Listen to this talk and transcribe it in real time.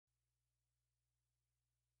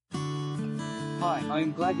Hi, I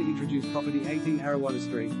am glad to introduce property 18 Arawatta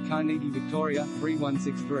Street, Carnegie, Victoria,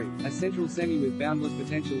 3163, a central semi with boundless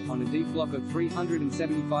potential, on a deep block of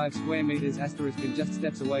 375 square meters * and just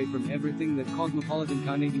steps away from everything that cosmopolitan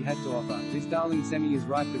Carnegie has to offer. This darling semi is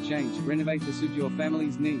ripe for change. Renovate to suit your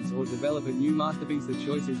family's needs or develop a new masterpiece. The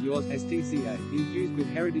choice is yours. STCA. Infused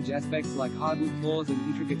with heritage aspects like hardwood floors and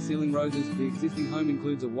intricate ceiling roses, the existing home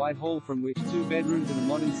includes a wide hall from which 2 bedrooms and a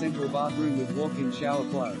modern central bathroom with walk-in shower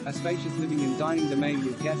flow. A spacious living and dining domain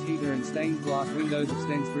with gas heater and stained glass windows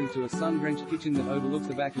extends through to a sun-drenched kitchen that overlooks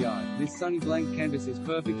the backyard. This sunny blank canvas is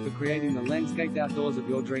perfect for creating the landscaped outdoors of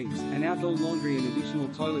your dreams. An outdoor laundry and additional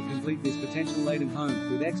toilet complete this potential-laden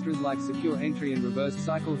home, with extras like secure entry and reverse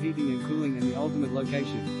cycle heating and cooling, and the ultimate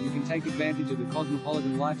location. You can take advantage of the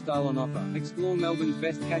cosmopolitan lifestyle on offer. Explore Melbourne's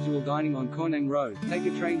best casual dining on Cornang Road. Take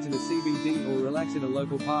a train to the CBD or relax at a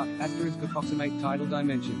local park. * approximate tidal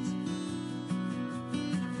dimensions.